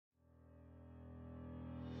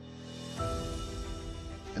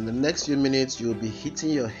In the next few minutes, you'll be hitting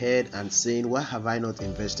your head and saying, why have I not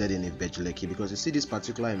invested in Ibeju-Lekki? Because you see, this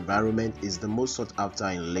particular environment is the most sought after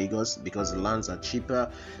in Lagos because the lands are cheaper.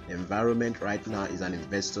 The environment right now is an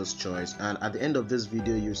investor's choice. And at the end of this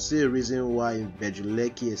video, you see a reason why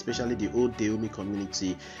Ibeju-Lekki, especially the Ode-Omi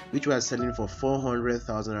community, which we are selling for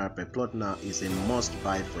 400,000 naira per plot now, is a must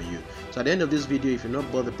buy for you. So at the end of this video, if you've not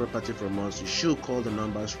bought the property from us, you should call the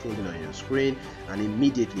number scrolling on your screen and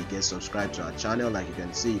immediately get subscribed to our channel. Like you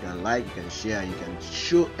can see, you can like, you can share, you can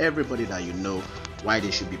show everybody that you know why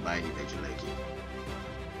they should be buying Ibeju-Lekki.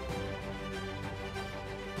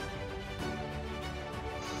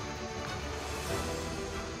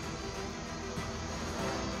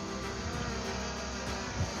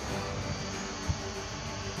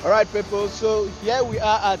 Alright people, so here we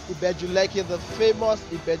are at Ibeju-Lekki, the famous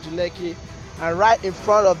Ibeju-Lekki, and right in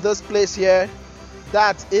front of this place here,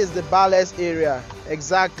 that is the Ballet's area.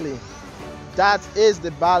 Exactly, that is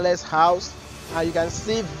the Ballet's house, and you can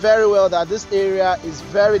see very well that this area is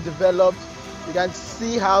very developed. You can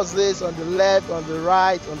see houses on the left, on the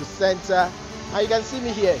right, on the center, and you can see me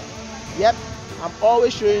here. Yep, I'm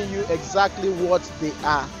always showing you exactly what they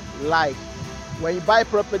are like. When you buy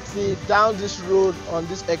property down this road, on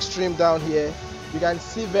this extreme down here, you can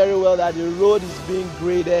see very well that the road is being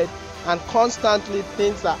graded and constantly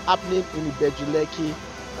things are happening in Ibeju-Lekki.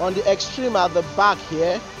 On the extreme at the back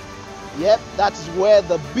here, yep, that is where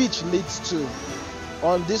the beach leads to.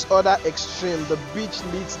 On this other extreme, the beach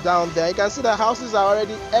leads down there. You can see the houses are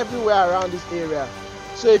already everywhere around this area.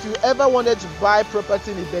 So if you ever wanted to buy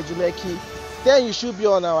property in Ibeju-Lekki, then you should be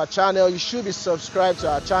on our channel, you should be subscribed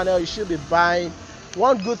to our channel, you should be buying.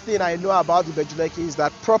 One good thing I know about Ibeju-Lekki is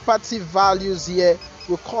that property values here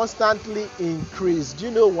will constantly increase. Do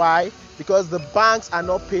you know why? Because the banks are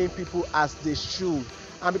not paying people as they should.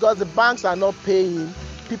 And because the banks are not paying,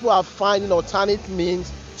 people are finding alternate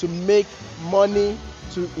means to make money,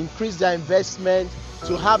 to increase their investment,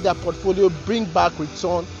 to have their portfolio bring back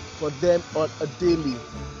return for them on a daily.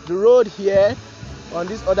 The road here on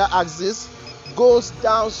this other axis goes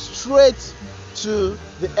down straight to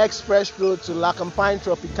the express road to Campagne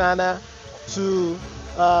Tropicana, to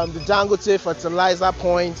the Dangote fertilizer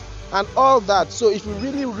point and all that. So if you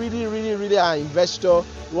really are an investor,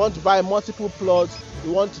 you want to buy multiple plots,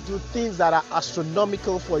 you want to do things that are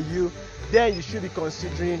astronomical for you, then you should be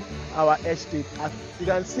considering our estate. As you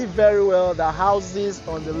can see very well, the houses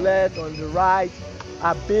on the left, on the right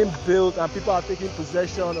are being built and people are taking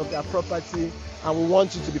possession of their property, and we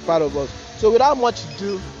want you to be part of us. So without much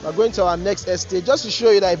ado, we're going to our next estate just to show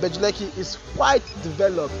you that Ibeju-Lekki is quite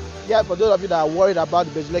developed. Yeah, for those of you that are worried about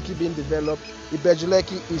Ibeju-Lekki being developed,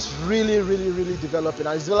 Ibeju-Lekki is really developing,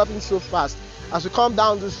 and it's developing so fast. As we come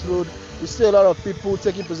down this road, we see a lot of people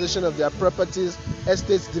taking possession of their properties,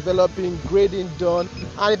 estates developing, grading done.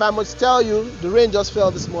 And if I must tell you, the rain just fell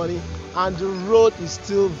this morning and the road is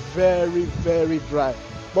still very dry.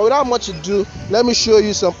 But without much ado, let me show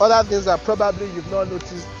you some other things that probably you've not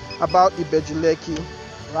noticed about Ibeju-Lekki,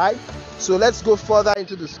 right? So let's go further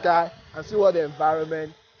into the sky and see what the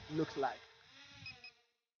environment looks like.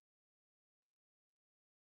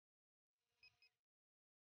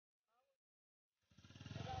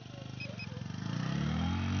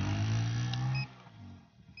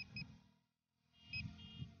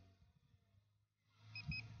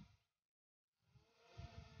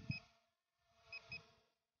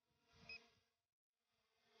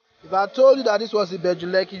 If I told you that this was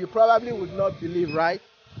Ibeju-Lekki, you probably would not believe, right?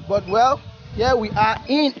 But well, here we are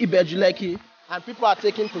in Ibeju-Lekki and people are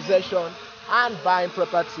taking possession and buying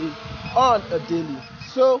property on a daily.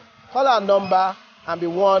 So call our number and be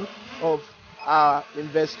one of our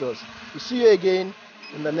investors. We'll see you again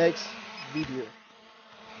in the next video.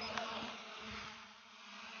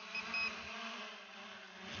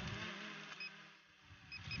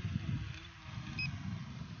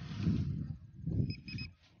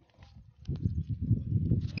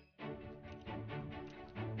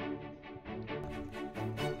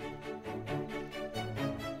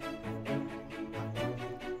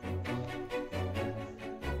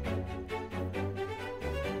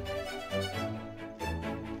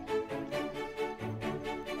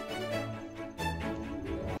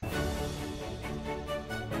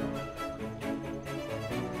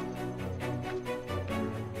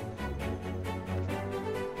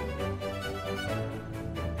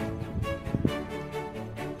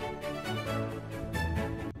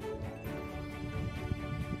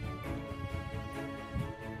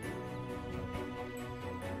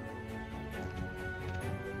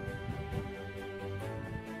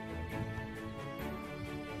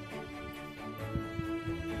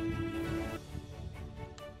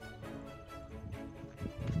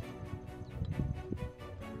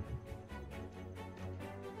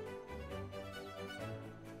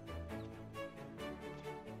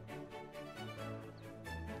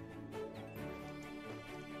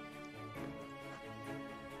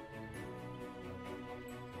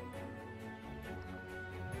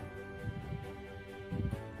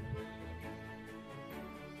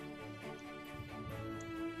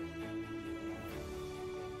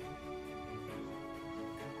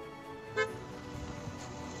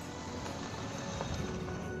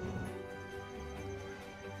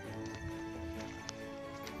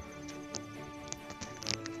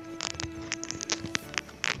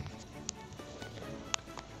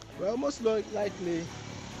 Well, most likely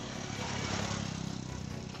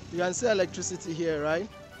you can see electricity here, right?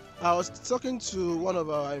 I was talking to one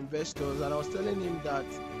of our investors and I was telling him that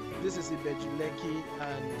this is Ibeju-Lekki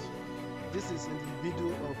and this is in the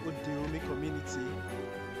middle of Ode-Omi community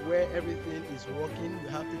where everything is working. We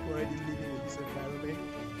have people already living in this environment.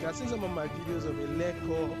 You can see some of my videos of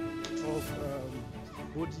Eleko, of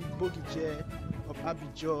Bogije, of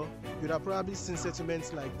Abijo. You would have probably seen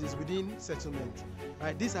settlements like this within settlements.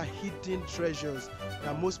 Right? These are hidden treasures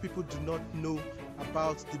that most people do not know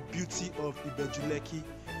about the beauty of Ibeju-Lekki.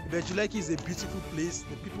 Ibeju-Lekki is a beautiful place.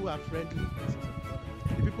 The people are friendly.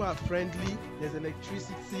 There's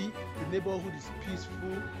electricity. The neighborhood is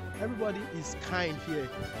peaceful. Everybody is kind here.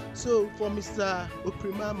 So for Mr.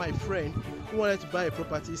 Okrima, my friend, who wanted to buy a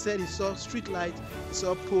property, he said he saw street lights, he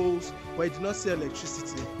saw poles, but he did not see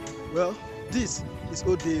electricity. Well, this is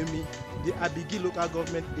Ode-Omi, the Abigi local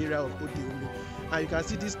government area of Ode-Omi. And you can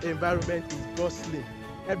see this environment is bustling.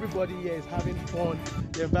 Everybody here is having fun.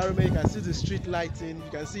 The environment, you can see the street lighting,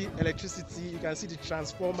 you can see electricity, you can see the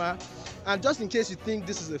transformer. And just in case you think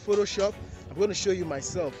this is a Photoshop, I'm going to show you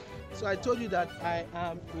myself. So I told you that I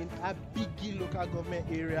am in Abigi local government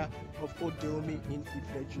area of Ode-Omi in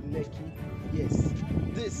Ibeju-Lekki. Yes,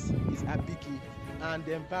 this is Abigi. And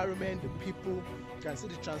the environment, the people, you can see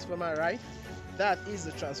the transformer, right? That is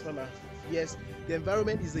the transformer. Yes, the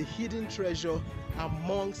environment is a hidden treasure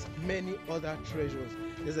amongst many other treasures.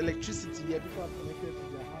 There's electricity here, people are connected to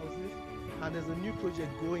their houses, and there's a new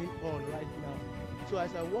project going on right now. So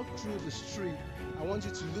as I walk through the street, I want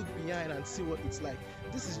you to look behind and see what it's like.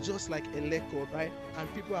 This is just like a Lekki, right?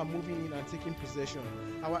 And people are moving in and taking possession.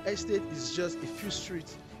 Our estate is just a few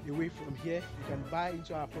streets away from here. You can buy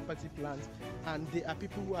into our property plans, and there are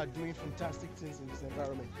people who are doing fantastic things in this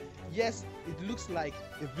environment. Yes, it looks like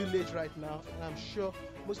a village right now, and I'm sure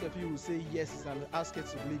most of you will say yes, it's on the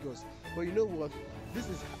outskirts of Lagos. But you know what? This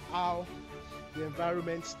is how the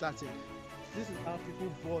environment started. This is how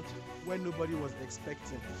people bought when nobody was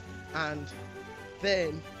expecting, and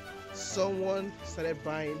then someone started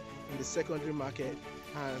buying in the secondary market,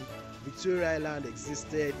 and Victoria Island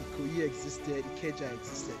existed, Ikoyi existed, Ikeja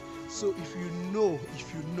existed. So if you know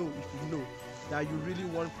that you really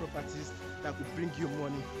want properties that could bring you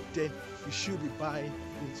money, then you should be buying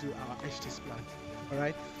into our estate plant.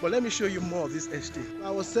 Alright, but let me show you more of this estate.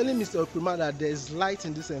 I was telling Mr. Okrima that there's light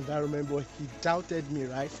in this environment, but he doubted me,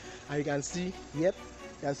 right? And you can see, yep,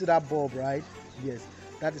 you can see that bulb, right? Yes,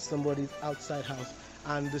 that is somebody's outside house,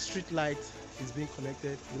 and the street light is being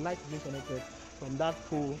connected. The light is being connected from that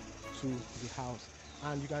pole to the house,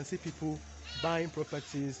 and you can see people buying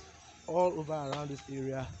properties all over around this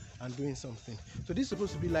area and doing something. So this is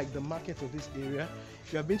supposed to be like the market of this area.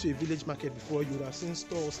 If you have been to a village market before, you would have seen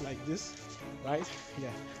stores like this, right? Yeah,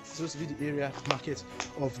 it's supposed to be the area market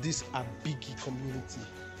of this Abigi community.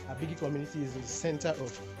 Abigi community is the center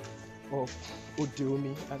of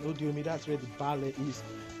Ode-Omi, and Ode-Omi, that's where the ballet is,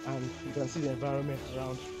 and you can see the environment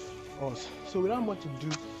around us. So without much ado,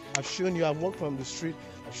 I've shown you, I've walked from the street,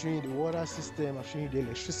 I've shown you the water system, I've shown you the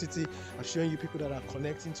electricity, I've shown you people that are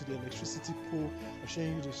connecting to the electricity pole, I've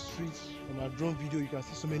shown you the streets. From our drone video, you can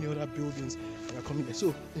see so many other buildings that are coming there.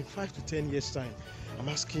 So in 5 to 10 years time, I'm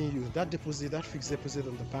asking you, that deposit, that fixed deposit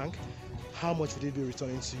on the bank, how much would it be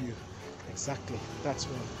returning to you? Exactly, that's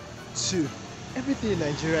one. 2, everything in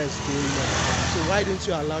Nigeria is going up, so why don't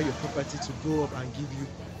you allow your property to go up and give you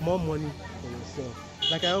more money for yourself?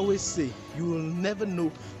 Like I always say, you will never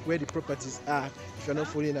know where the properties are if you're not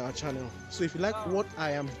following our channel. So if you like what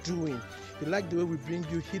I am doing, if you like the way we bring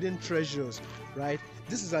you hidden treasures, right?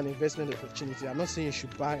 This is an investment opportunity. I'm not saying you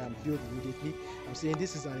should buy and build immediately. I'm saying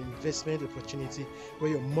this is an investment opportunity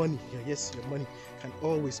where your money, your money can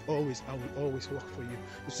always and will always work for you.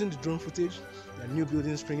 You've seen the drone footage. There are new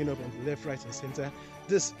buildings springing up on the left, right, and center.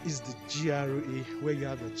 This is the GRA, where you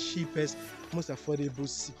have the cheapest, most affordable,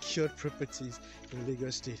 secured properties in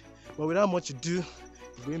Lagos State. But without much ado,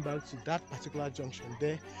 we're going back to that particular junction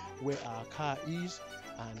there where our car is,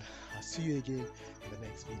 and I'll see you again in the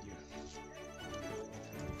next video.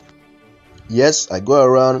 Yes, I go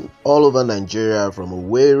around all over Nigeria, from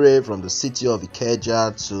Owerri, from the city of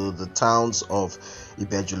Ikeja to the towns of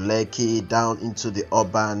Ibeju-Lekki, down into the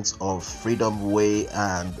urbans of Freedom Way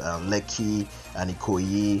and Lekki and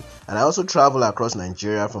Ikoyi. And I also travel across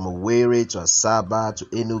Nigeria, from Owerri to Asaba to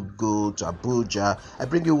Enugu to Abuja. I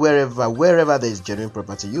bring you wherever there is genuine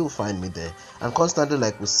property, you'll find me there. And constantly,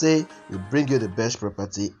 like we say, we bring you the best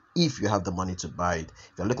property if you have the money to buy it.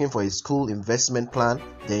 If you're looking for a school investment plan,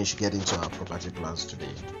 then you should get into our property plans today.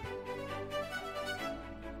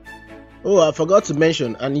 Oh, I forgot to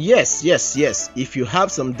mention, and yes, if you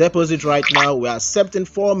have some deposit right now, we are accepting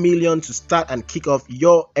 4 million to start and kick off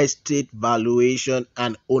your estate valuation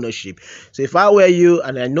and ownership. So if I were you,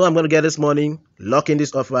 and I know I'm going to get this money, lock in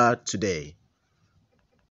this offer today.